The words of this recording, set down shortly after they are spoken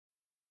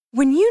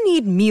When you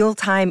need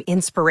mealtime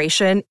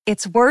inspiration,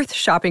 it's worth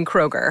shopping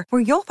Kroger,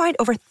 where you'll find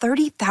over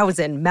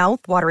 30,000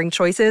 mouth-watering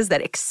choices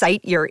that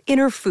excite your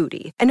inner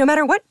foodie. And no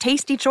matter what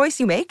tasty choice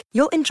you make,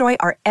 you'll enjoy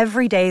our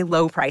everyday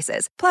low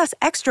prices, plus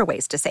extra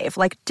ways to save,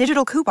 like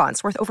digital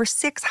coupons worth over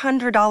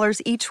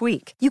 $600 each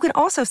week. You can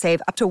also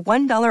save up to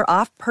 $1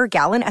 off per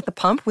gallon at the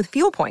pump with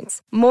fuel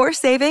points. More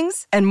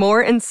savings and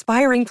more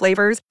inspiring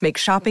flavors make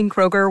shopping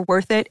Kroger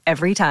worth it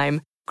every time.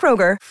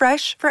 Kroger,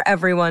 fresh for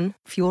everyone.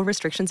 Fuel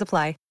restrictions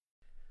apply.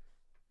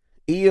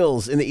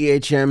 Eels in the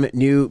EHM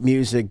New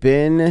Music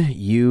Bin.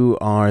 You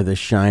are the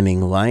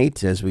shining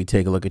light as we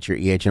take a look at your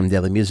EHM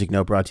Daily Music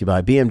Note, brought to you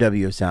by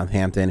BMW of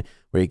Southampton,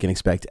 where you can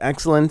expect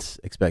excellence,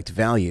 expect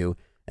value,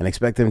 and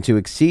expect them to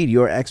exceed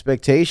your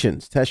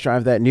expectations. Test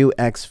drive that new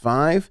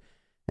X5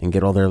 and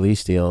get all their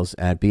lease deals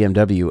at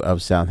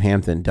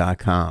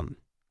bmwofsouthampton.com.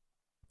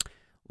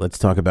 Let's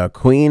talk about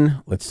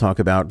Queen. Let's talk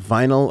about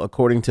vinyl.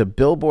 According to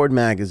Billboard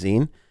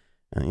magazine,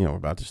 we're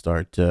about to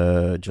start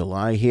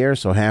July here,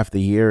 so half the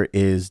year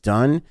is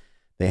done.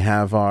 They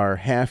have our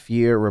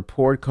half-year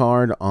report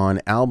card on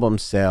album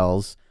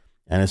sales,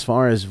 and as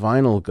far as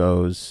vinyl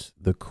goes,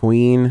 the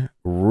Queen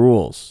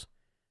rules.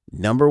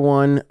 Number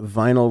one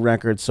vinyl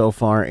record so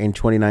far in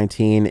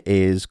 2019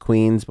 is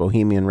Queen's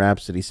Bohemian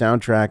Rhapsody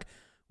soundtrack,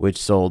 which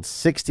sold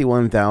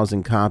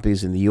 61,000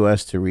 copies in the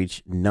U.S. to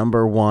reach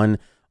number one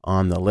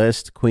on the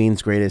list.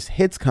 Queen's Greatest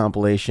Hits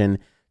compilation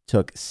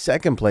took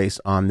second place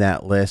on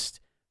that list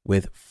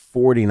with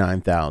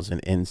 49,000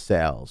 in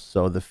sales.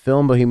 So the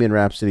film Bohemian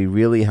Rhapsody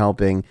really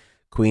helping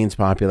Queen's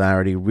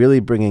popularity,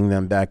 really bringing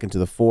them back into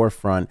the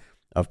forefront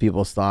of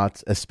people's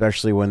thoughts,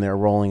 especially when they're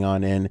rolling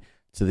on in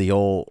to the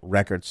old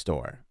record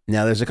store.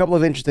 Now, there's a couple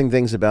of interesting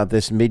things about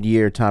this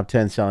mid-year top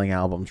 10 selling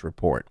albums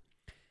report.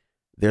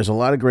 There's a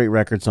lot of great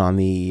records on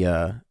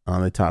the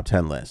top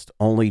 10 list.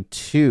 Only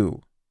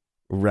 2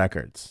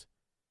 records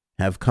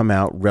have come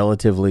out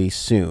relatively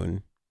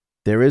soon.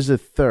 There is a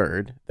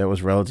third that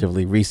was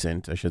relatively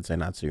recent. I should say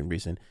not soon,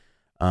 recent.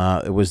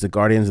 It was the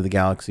Guardians of the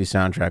Galaxy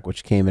soundtrack,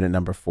 which came in at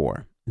number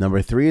 4.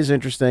 Number 3 is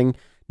interesting.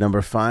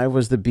 Number 5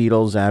 was the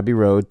Beatles' Abbey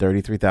Road,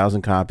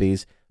 33,000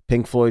 copies.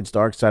 Pink Floyd's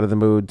Dark Side of the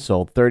Moon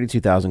sold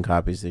 32,000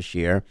 copies this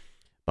year.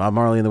 Bob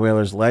Marley and the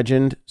Wailers'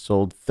 Legend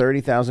sold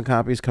 30,000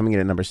 copies, coming in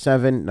at number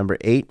 7. Number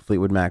 8,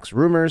 Fleetwood Mac's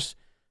Rumors,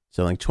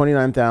 selling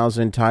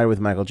 29,000, tied with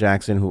Michael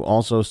Jackson, who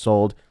also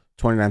sold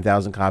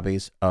 29,000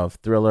 copies of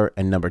Thriller,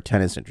 and number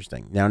 10 is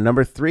interesting. Now,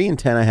 number 3 and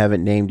 10 I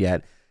haven't named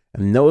yet,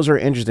 and those are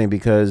interesting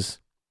because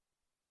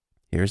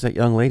here's that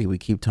young lady we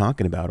keep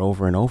talking about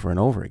over and over and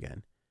over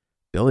again,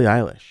 Billie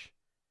Eilish.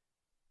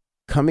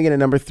 Coming in at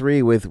number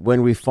 3 with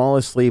When We Fall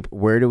Asleep,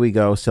 Where Do We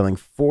Go, selling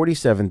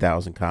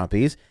 47,000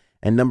 copies,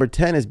 and number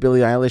 10 is Billie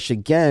Eilish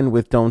again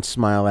with Don't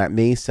Smile at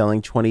Me,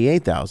 selling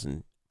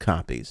 28,000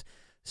 copies.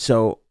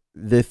 So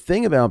the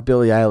thing about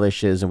Billie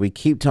Eilish is, and we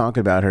keep talking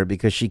about her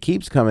because she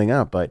keeps coming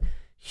up, but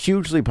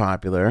hugely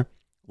popular.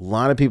 A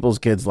lot of people's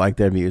kids like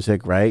their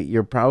music, right?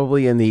 You're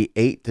probably in the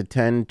 8 to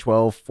 10,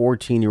 12,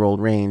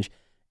 14-year-old range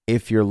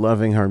if you're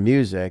loving her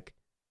music.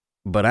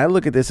 But I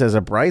look at this as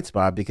a bright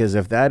spot because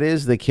if that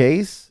is the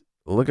case,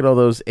 look at all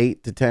those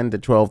 8 to 10 to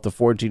 12 to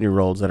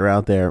 14-year-olds that are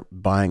out there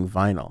buying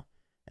vinyl,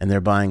 and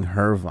they're buying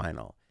her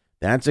vinyl.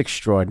 That's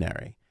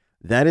extraordinary.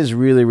 That is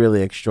really,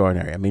 really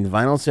extraordinary. I mean,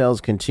 vinyl sales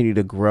continue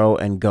to grow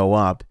and go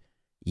up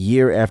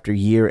year after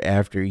year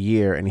after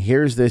year. And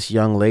here's this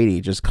young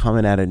lady just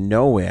coming out of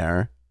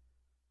nowhere,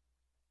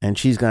 and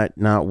she's got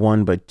not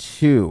 1 but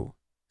 2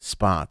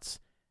 spots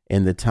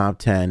in the top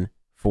 10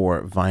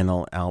 for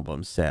vinyl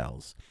album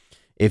sales.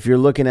 If you're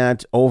looking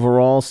at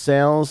overall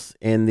sales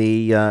in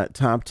the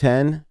top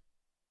 10,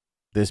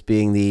 this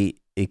being the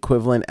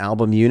equivalent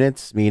album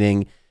units,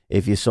 meaning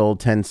if you sold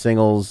 10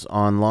 singles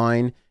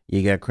online,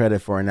 you get credit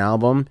for an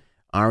album.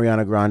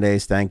 Ariana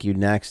Grande's Thank You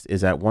Next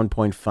is at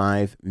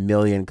 1.5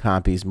 million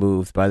copies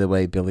moved. By the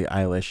way, Billie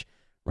Eilish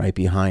right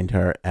behind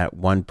her at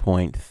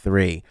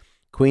 1.3.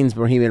 Queen's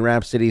Bohemian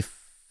Rhapsody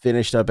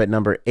finished up at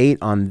number 8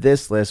 on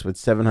this list with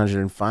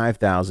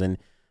 705,000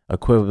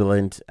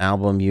 equivalent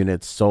album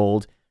units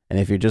sold. And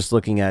if you're just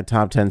looking at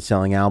top 10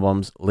 selling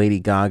albums, Lady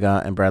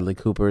Gaga and Bradley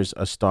Cooper's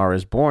A Star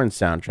Is Born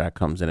soundtrack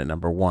comes in at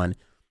number 1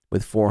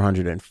 with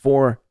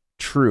 404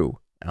 true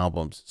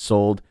albums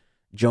sold.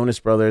 Jonas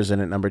Brothers in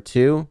at number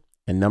 2,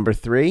 and number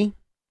 3,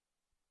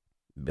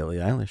 Billie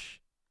Eilish.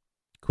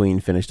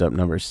 Queen finished up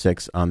number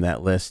 6 on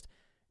that list.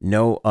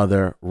 No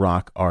other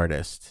rock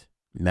artist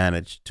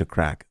managed to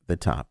crack the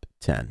top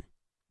 10.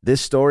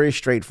 This story is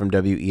straight from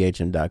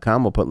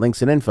WEHM.com. We'll put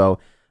links and info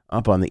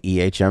up on the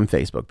EHM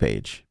Facebook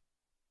page.